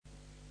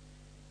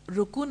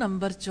رکو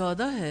نمبر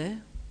 14 ہے.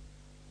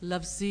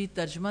 لفظی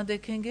ترجمہ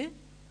دیکھیں گے.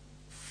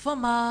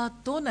 فما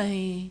تو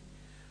نہیں،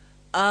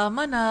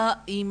 آمنا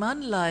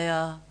ایمان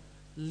لایا،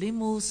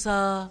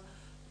 لموسیٰ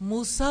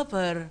موسیٰ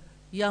پر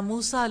یا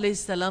موسیٰ علیہ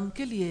السلام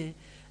کے لیے،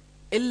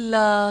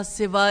 اللہ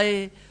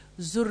سوائے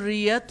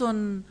ذریتن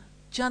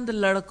چند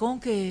لڑکوں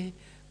کے،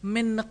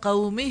 من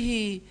قومہ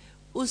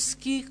اس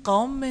کی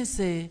قوم میں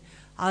سے،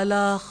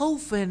 علی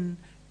خوفن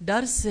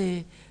ڈر سے،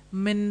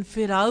 من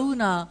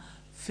فرعون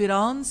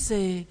فرعون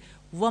سے،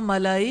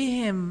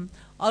 وملئہم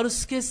اور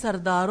اس کے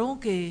سرداروں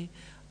کے،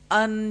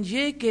 ان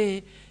یہ کہ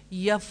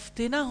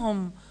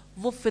یفتنہم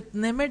وہ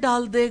فتنے میں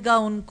ڈال دے گا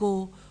ان کو،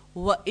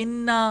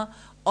 وَإِنَّا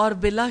اور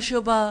بلا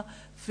شبہ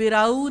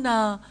فرعون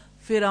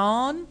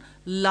فرعون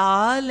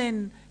لعالٍ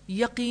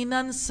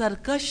یقیناً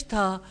سرکش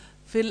تھا،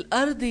 فی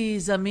الارض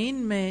زمین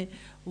میں،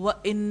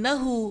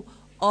 وَإِنَّهُ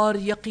اور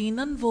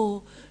یقیناً وہ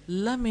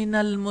لمن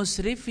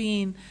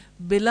المسرفین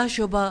بلا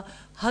شبہ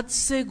حد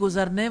سے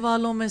گزرنے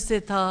والوں میں سے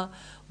تھا.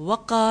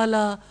 وقال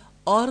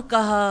اور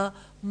کہا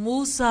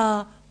موسیٰ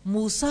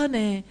موسیٰ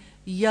نے،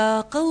 یا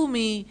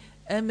قومی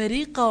اے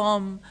میری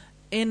قوم،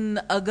 ان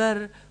اگر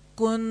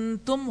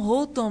کنتم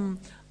ہو تم،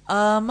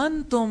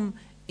 آمنتم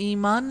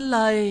ایمان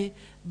لائے،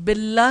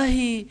 باللہ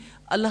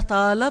اللہ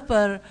تعالی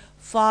پر،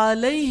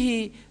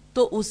 فعلیہ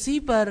تو اسی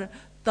پر،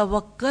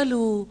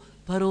 توکلو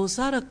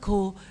بھروسہ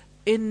رکھو،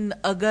 ان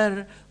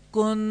اگر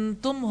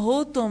کنتم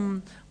ہو تم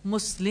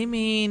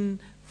مسلمین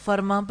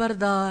فرما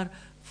بردار.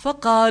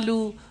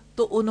 فقالو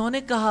تو انہوں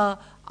نے کہا،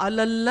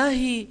 علی اللہ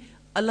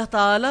اللہ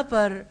تعالی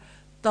پر،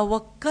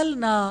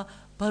 توکلنا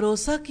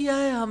بھروسہ کیا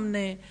ہے ہم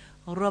نے،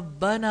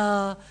 ربنا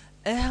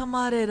اے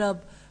ہمارے رب،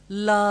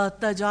 لا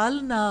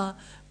تجعلنا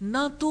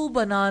نہ تو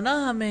بنانا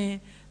ہمیں،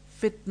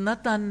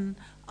 فتنتاً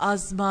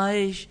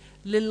آزمائش،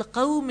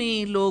 للقومی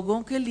لوگوں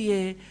کے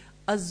لیے،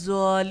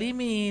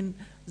 الظالمین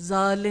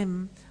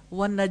ظالم،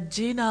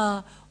 ونجنا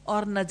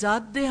اور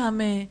نجات دے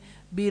ہمیں،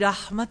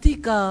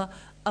 برحمتک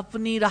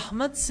اپنی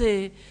رحمت سے،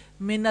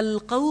 من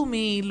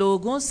القومی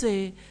لوگوں سے،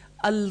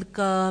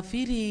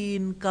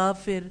 الکافرین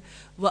کافر.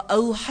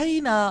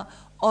 وأوحینا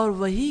اور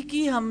وحی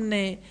کی ہم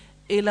نے،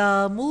 الی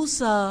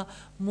موسیٰ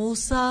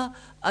موسیٰ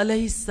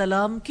علیہ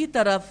السلام کی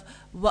طرف،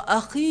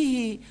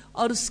 وأخیہ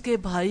اور اس کے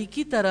بھائی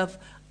کی طرف،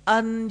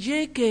 ان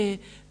یہ کہ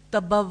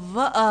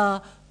تبوأ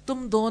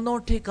تم دونوں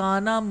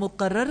ٹھکانہ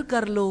مقرر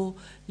کر لو،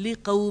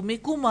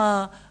 لقومکما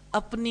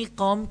اپنی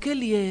قوم کے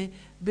لیے،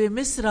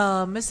 بمصر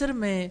مصر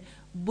میں،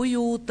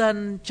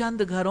 بیوتاً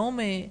چند گھروں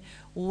میں،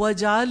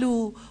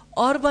 وجعلوا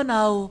اور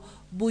بناؤ،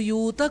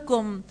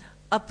 بیوتکم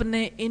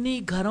اپنے انہی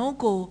گھروں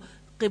کو،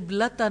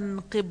 قبلتاً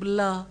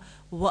قبلہ،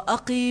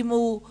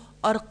 واقیموا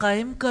اور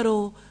قائم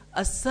کرو،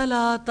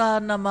 الصلاۃ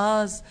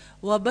نماز،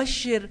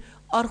 وبشر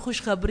اور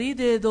خوشخبری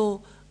دے دو،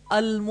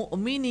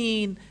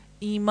 المؤمنین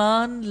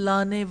ایمان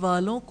لانے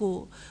والوں کو.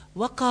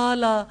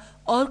 وقال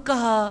اور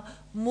کہا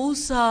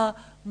موسیٰ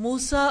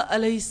موسیٰ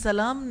علیہ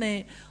السلام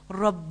نے،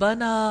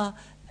 ربنا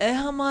اے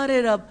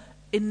ہمارے رب،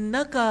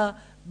 انکا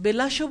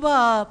بلا شبہ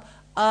آپ،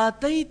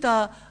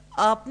 آتیتا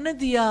آپ نے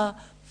دیا،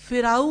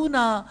 فرعون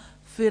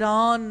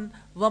فرعون،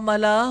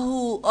 وملأہ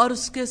اور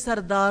اس کے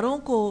سرداروں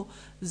کو،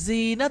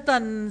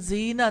 زینتاً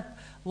زینت،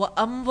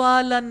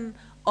 واموالاً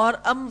اور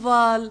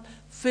اموال،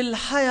 فی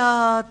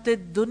الحیات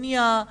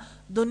الدنیا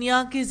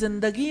دنیا کی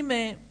زندگی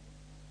میں.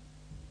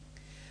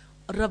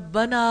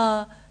 ربنا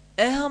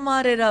اے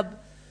ہمارے رب،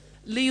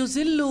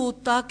 لیضلوا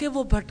تاکہ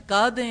وہ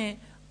بھٹکا دیں،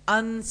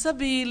 عن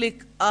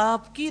سبیلک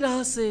آپ کی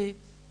راہ سے،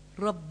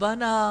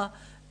 ربنا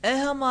اے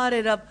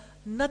ہمارے رب،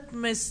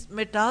 نطمس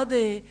مٹا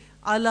دے،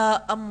 علی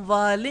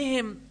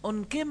اموالہم ان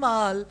کے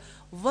مال،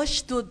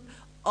 واشدد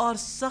اور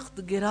سخت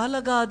گرا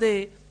لگا دے،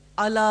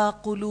 علی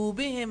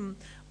قلوبہم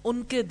ان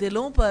کے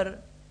دلوں پر،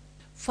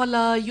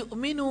 فلا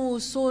یؤمنوا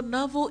سو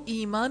نہ وہ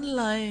ایمان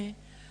لائیں،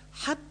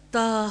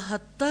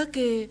 حتیٰ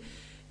کہ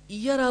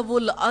یروا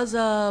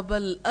العذاب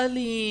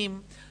العلیم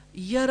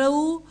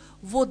یروا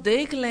وہ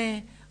دیکھ لیں،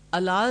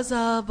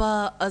 العذاب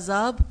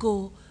عذاب کو،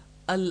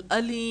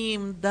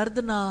 العلیم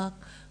دردناک.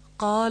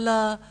 قال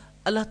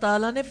اللہ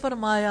تعالیٰ نے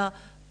فرمایا،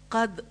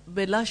 قد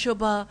بلا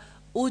شبہ،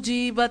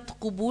 اجیبت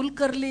قبول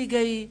کر لی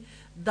گئی،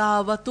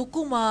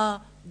 دعوتکما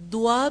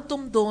دعا تم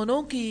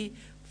دونوں کی،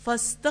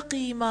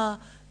 فاستقیما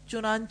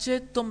چنانچہ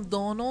تم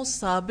دونوں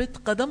ثابت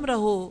قدم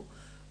رہو،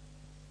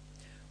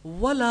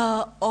 ولا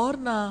اور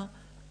نہ،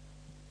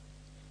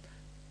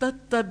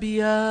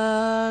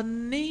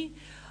 تتبعانی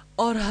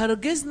اور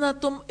ہرگز نہ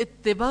تم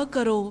اتباع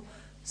کرو،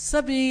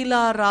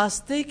 سبیلا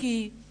راستے کی،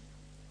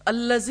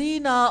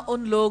 الذین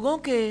ان لوگوں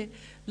کے،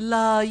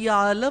 لا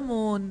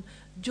یعلمون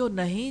جو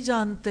نہیں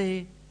جانتے.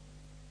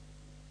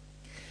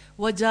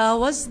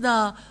 وجاوزنا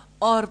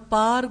اور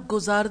پار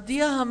گزار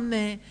دیا ہم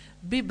نے،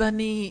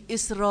 ببنی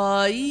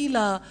اسرائیل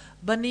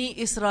بنی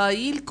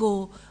اسرائیل کو،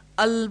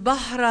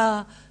 البحر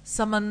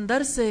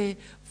سمندر سے،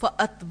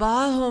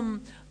 فاتبعہم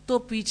تو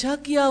پیچھا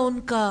کیا ان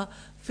کا،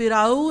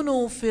 فرعون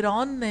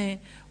فرعون نے،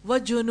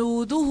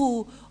 وجنودہ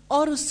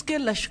اور اس کے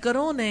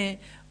لشکروں نے،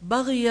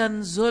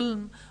 بغیاً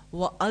ظلم،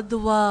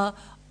 وعدوا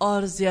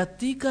اور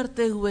زیادتی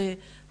کرتے ہوئے،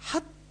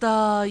 حتی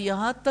حتی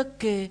یہاں تک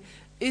کہ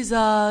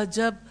اذا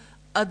جب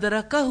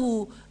ادرکہو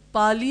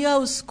پا لیا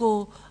اس کو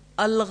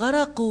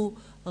الغرق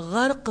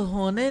غرق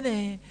ہونے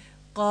نے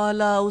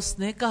قالا اس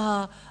نے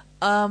کہا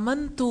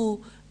آمنتو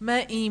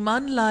میں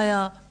ایمان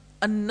لایا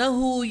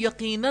انہو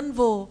یقیناً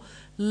وہ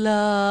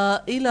لا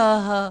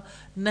الہ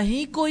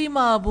نہیں کوئی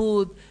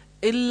معبود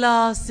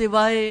الا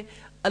سوائے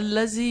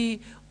الذی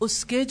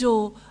اس کے جو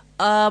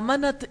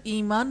آمنت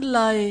ایمان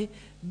لائے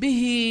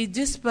بھی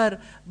جس پر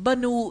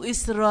بنو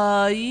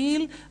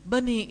اسرائیل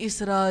بنی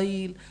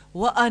اسرائیل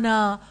وانا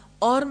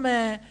اور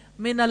میں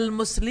من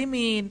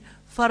المسلمین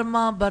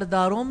فرما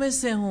برداروں میں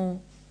سے ہوں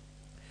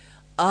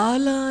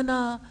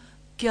آلانا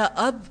کیا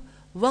اب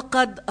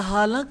وقد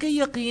حالانکہ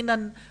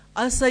یقیناً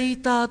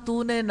عصیتا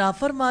تو نے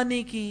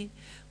نافرمانی کی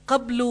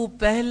قبلو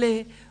پہلے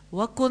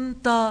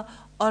وکنتا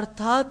اور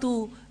تھا تو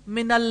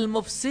من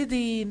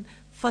المفسدین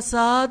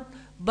فساد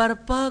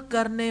برپا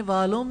کرنے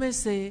والوں میں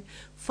سے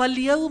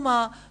فالیوما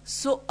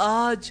سو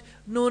آج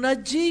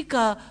ننجی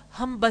کا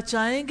ہم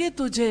بچائیں گے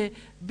تجھے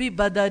بھی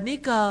بدنی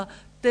کا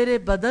تیرے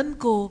بدن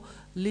کو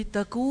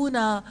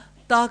لتکونا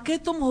تاکہ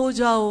تم ہو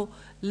جاؤ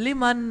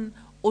لمن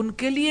ان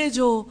کے لیے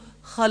جو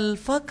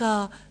خلفہ کا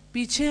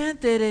پیچھے ہیں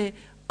تیرے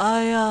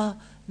آیا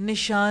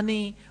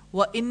نشانی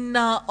و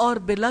انا اور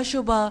بلا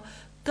شبہ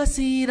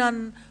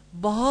کثیرن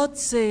بہت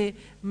سے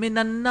من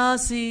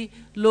الناسی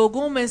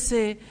لوگوں میں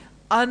سے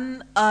ان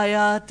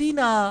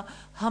آیاتنا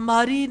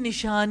ہماری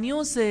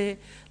نشانیوں سے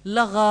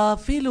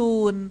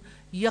لغافلون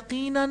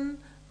یقیناً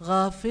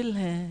غافل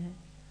ہیں.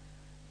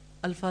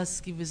 الفاظ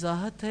کی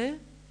وضاحت ہے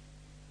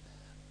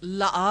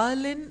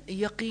لعالن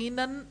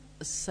یقیناً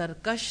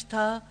سرکش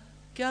تھا.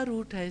 کیا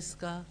روٹ ہے اس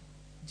کا؟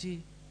 جی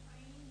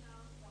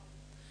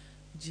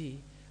جی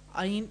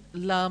عین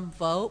لام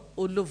واو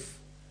الف.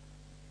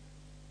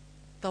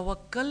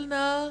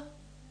 توکلنا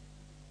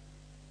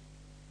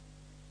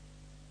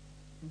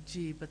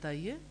جی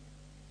بتائیے.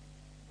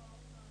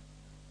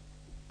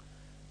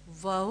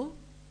 واو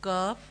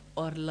کاف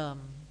اور لام.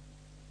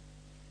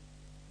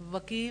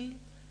 وکیل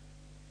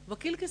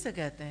وکیل کسے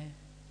کہتے ہیں؟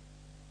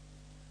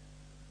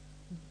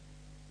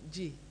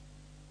 جی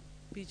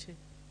پیچھے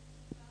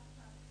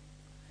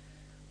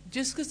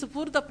جس کے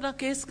سپرد اپنا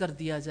کیس کر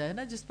دیا جائے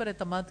نا، جس پر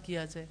اعتماد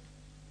کیا جائے.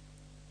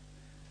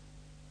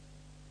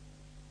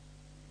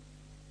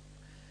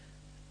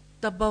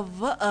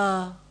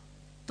 تبوّا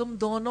تم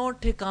دونوں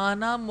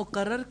ٹھکانہ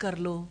مقرر کر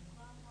لو.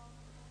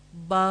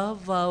 با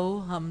واو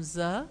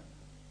حمزہ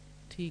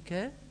ٹھیک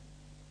ہے.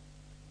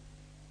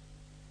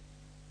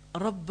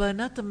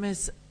 ربنا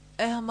تمس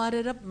اے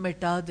ہمارے رب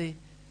مٹا دے.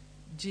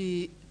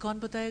 جی کون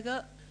بتائے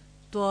گا؟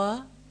 تو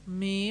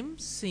میم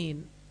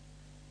سین.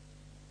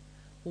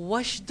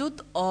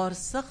 وشدد اور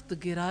سخت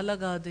گرا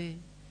لگا دے.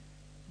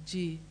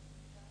 جی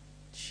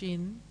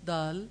شین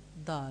دال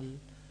دال.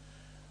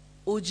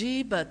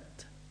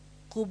 اجیبت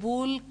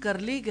قبول کر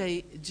لی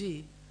گئی.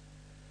 جی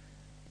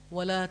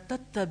ولا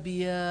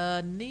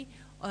تتبعانی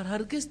اور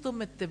ہرگز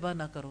تم اتباع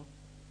نہ کرو.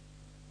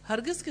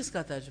 ہرگز کس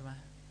کا ترجمہ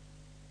ہے؟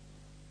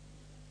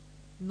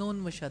 نون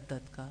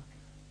مشدد کا.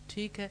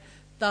 ٹھیک ہے.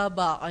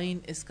 تابع عین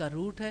اس کا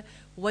روٹ ہے.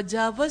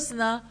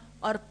 وجاوزنا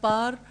اور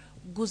پار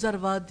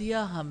گزروا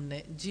دیا ہم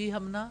نے. جی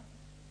ہم نا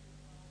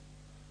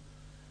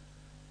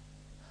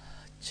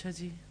اچھا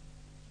جی.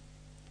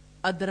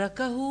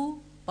 ادرکہ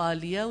پا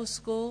لیا اس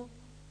کو.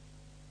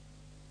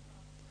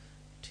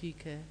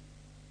 ٹھیک ہے.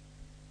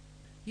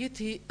 یہ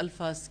تھی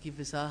الفاظ کی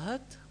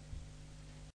وضاحت.